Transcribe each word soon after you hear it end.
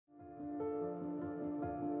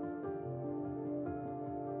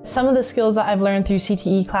Some of the skills that I've learned through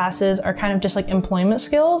CTE classes are kind of just like employment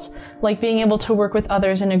skills, like being able to work with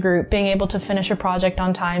others in a group, being able to finish a project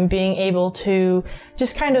on time, being able to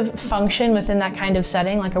just kind of function within that kind of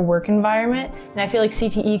setting, like a work environment. And I feel like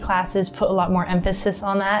CTE classes put a lot more emphasis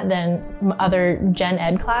on that than other gen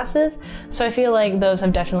ed classes. So I feel like those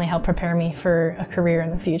have definitely helped prepare me for a career in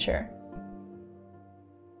the future.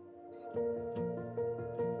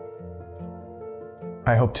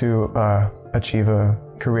 I hope to achieve a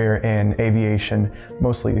career in aviation,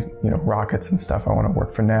 mostly, rockets and stuff. I want to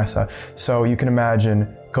work for NASA. So you can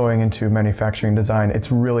imagine going into manufacturing design,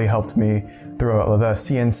 it's really helped me through the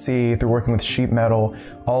CNC, through working with sheet metal.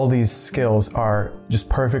 All these skills are just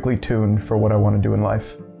perfectly tuned for what I want to do in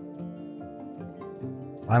life.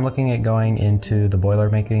 I'm looking at going into the Boiler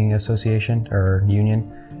Making Association, or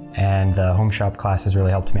union, and the home shop class has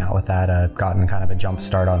really helped me out with that. I've gotten kind of a jump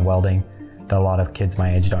start on welding that a lot of kids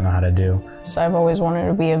my age don't know how to do. So I've always wanted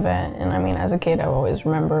to be a vet, and I mean, as a kid, I always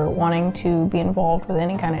remember wanting to be involved with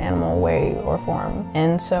any kind of animal way or form.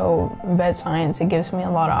 And so vet science, it gives me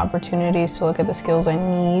a lot of opportunities to look at the skills I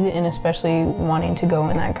need, and especially wanting to go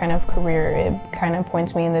in that kind of career, it kind of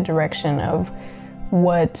points me in the direction of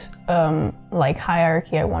what like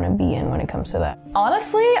hierarchy I want to be in when it comes to that.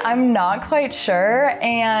 Honestly, I'm not quite sure,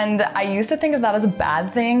 and I used to think of that as a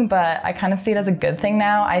bad thing, but I kind of see it as a good thing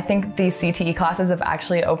now. I think these CTE classes have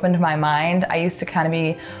actually opened my mind. I used to kind of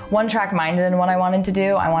be one-track minded in what I wanted to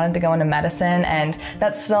do. I wanted to go into medicine, and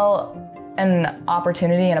that's still an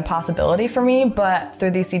opportunity and a possibility for me, but through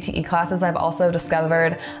these CTE classes I've also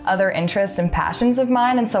discovered other interests and passions of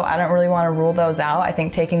mine, and so I don't really want to rule those out. I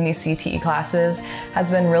think taking these CTE classes has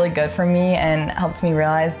been really good for me and helped me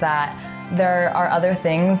realize that there are other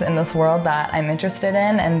things in this world that I'm interested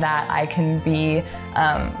in and that I can be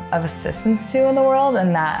of assistance to in the world,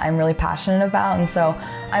 and that I'm really passionate about. And so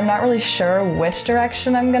I'm not really sure which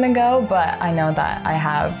direction I'm gonna go, but I know that I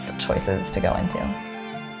have choices to go into.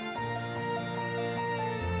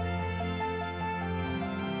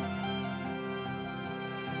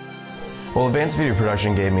 Well, advanced video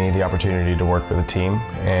production gave me the opportunity to work with a team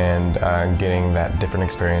and getting that different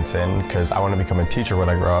experience in, because I want to become a teacher when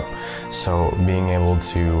I grow up. So being able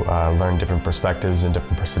to learn different perspectives and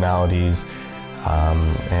different personalities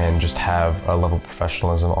and just have a level of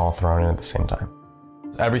professionalism all thrown in at the same time.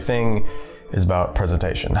 Everything is about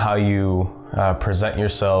presentation. How you present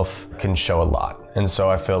yourself can show a lot. And so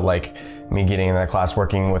I feel like me getting in that class,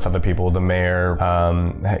 working with other people, the mayor,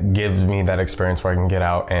 gives me that experience where I can get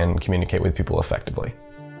out and communicate with people effectively.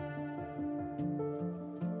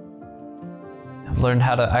 I've learned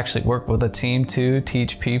how to actually work with a team too,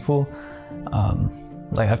 teach people.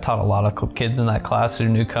 Like I've taught a lot of kids in that class who are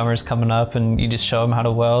newcomers coming up, and you just show them how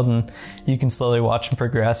to weld, and you can slowly watch them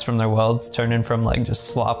progress from their welds turning from like just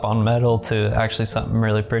slop on metal to actually something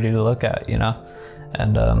really pretty to look at,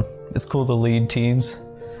 And it's cool to lead teams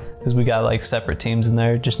because we got like separate teams in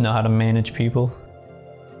there, just know how to manage people.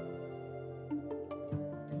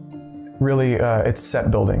 Really, it's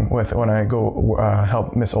set building when I go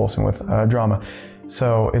help Miss Olson with drama.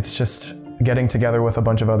 So it's just getting together with a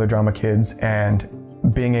bunch of other drama kids and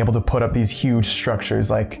being able to put up these huge structures.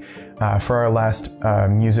 Like for our last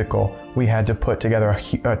musical, we had to put together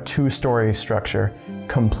a two-story structure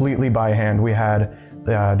completely by hand. We had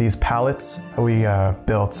these pallets, we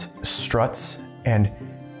built struts, and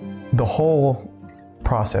the whole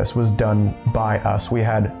process was done by us.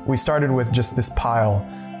 We started with just this pile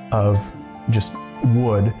of just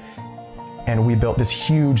wood, and we built this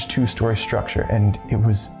huge two-story structure, and it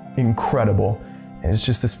was incredible. And it's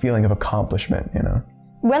just this feeling of accomplishment,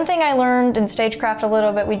 One thing I learned in stagecraft a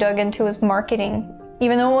little bit we dug into was marketing.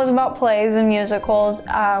 Even though it was about plays and musicals,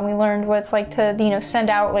 we learned what it's like to, send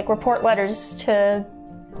out like report letters to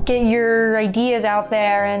get your ideas out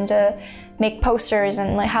there and to make posters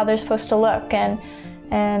and like how they're supposed to look.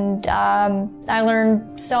 And I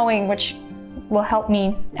learned sewing, which will help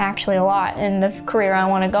me actually a lot in the career I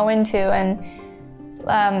want to go into, and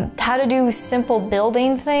how to do simple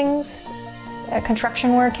building things,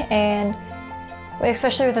 construction work, and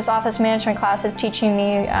especially with this office management class is teaching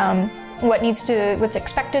me what's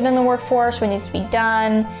expected in the workforce, what needs to be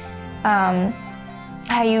done,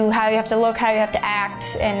 how you have to look, how you have to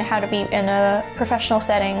act, and how to be in a professional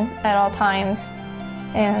setting at all times.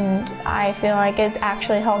 And I feel like it's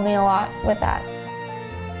actually helped me a lot with that.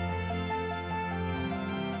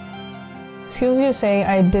 Skills USA,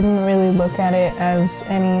 I didn't really look at it as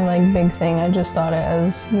any like big thing. I just thought it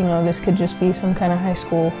as, this could just be some kind of high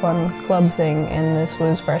school fun club thing, and this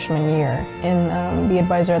was freshman year. And the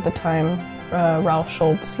advisor at the time, Ralph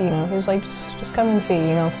Schultz, he was like, just come and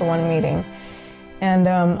see, for one meeting. And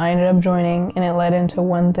I ended up joining, and it led into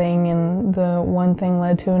one thing, and the one thing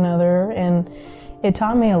led to another, and it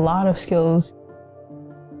taught me a lot of skills.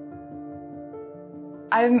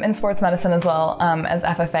 I'm in sports medicine as well as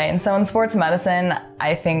FFA, and so in sports medicine,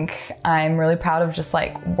 I think I'm really proud of just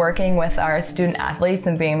like working with our student athletes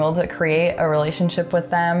and being able to create a relationship with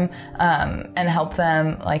them and help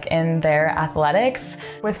them like in their athletics.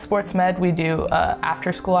 With sports med, we do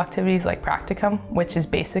after school activities like practicum, which is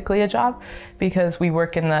basically a job because we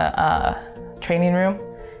work in the training room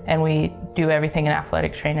and we do everything an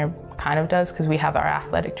athletic trainer kind of does because we have our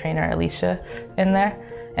athletic trainer Alicia in there.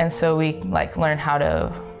 And so we like learn how to,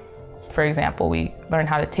 for example, we learn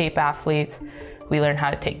how to tape athletes, we learn how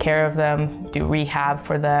to take care of them, do rehab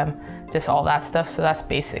for them, just all that stuff. So that's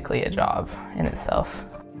basically a job in itself.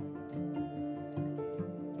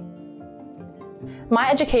 My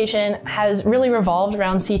education has really revolved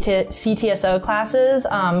around CTSO classes,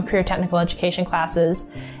 career technical education classes,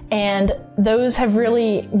 and those have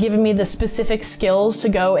really given me the specific skills to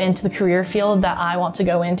go into the career field that I want to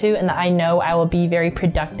go into and that I know I will be very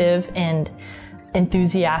productive and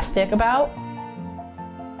enthusiastic about.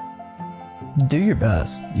 Do your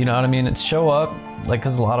best, you know what I mean? It's show up, like,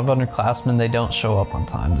 because a lot of underclassmen, they don't show up on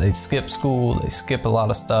time. They skip school, they skip a lot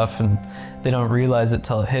of stuff, and they don't realize it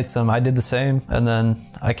till it hits them. I did the same, and then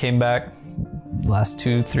I came back last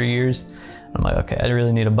 2-3 years. I'm like, okay, I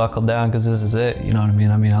really need to buckle down because this is it, you know what I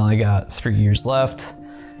mean? I only got 3 years left.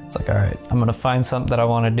 It's like, all right, I'm gonna find something that I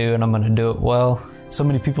wanna do and I'm gonna do it well. So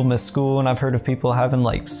many people miss school, and I've heard of people having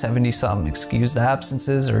like 70-something excused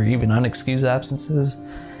absences or even unexcused absences.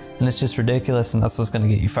 And it's just ridiculous, and that's what's gonna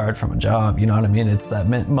get you fired from a job, you know what I mean? It's that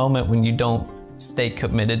moment when you don't stay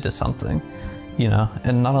committed to something, you know?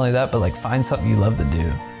 And not only that, but like find something you love to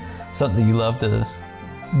do. Something that you love to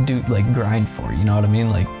do, like grind for, you know what I mean?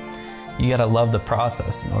 Like, you gotta love the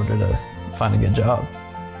process in order to find a good job.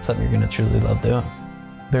 Something you're gonna truly love doing.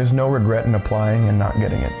 There's no regret in applying and not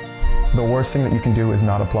getting it. The worst thing that you can do is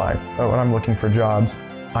not apply. When I'm looking for jobs,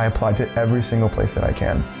 I apply to every single place that I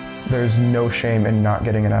can. There's no shame in not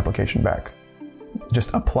getting an application back.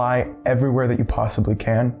 Just apply everywhere that you possibly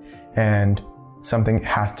can, and something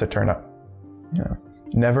has to turn up. You know,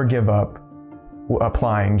 never give up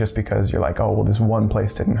applying just because you're like, oh, well, this one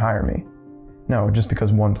place didn't hire me. No, just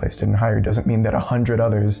because one place didn't hire you doesn't mean that 100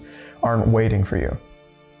 others aren't waiting for you.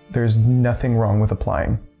 There's nothing wrong with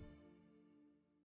applying.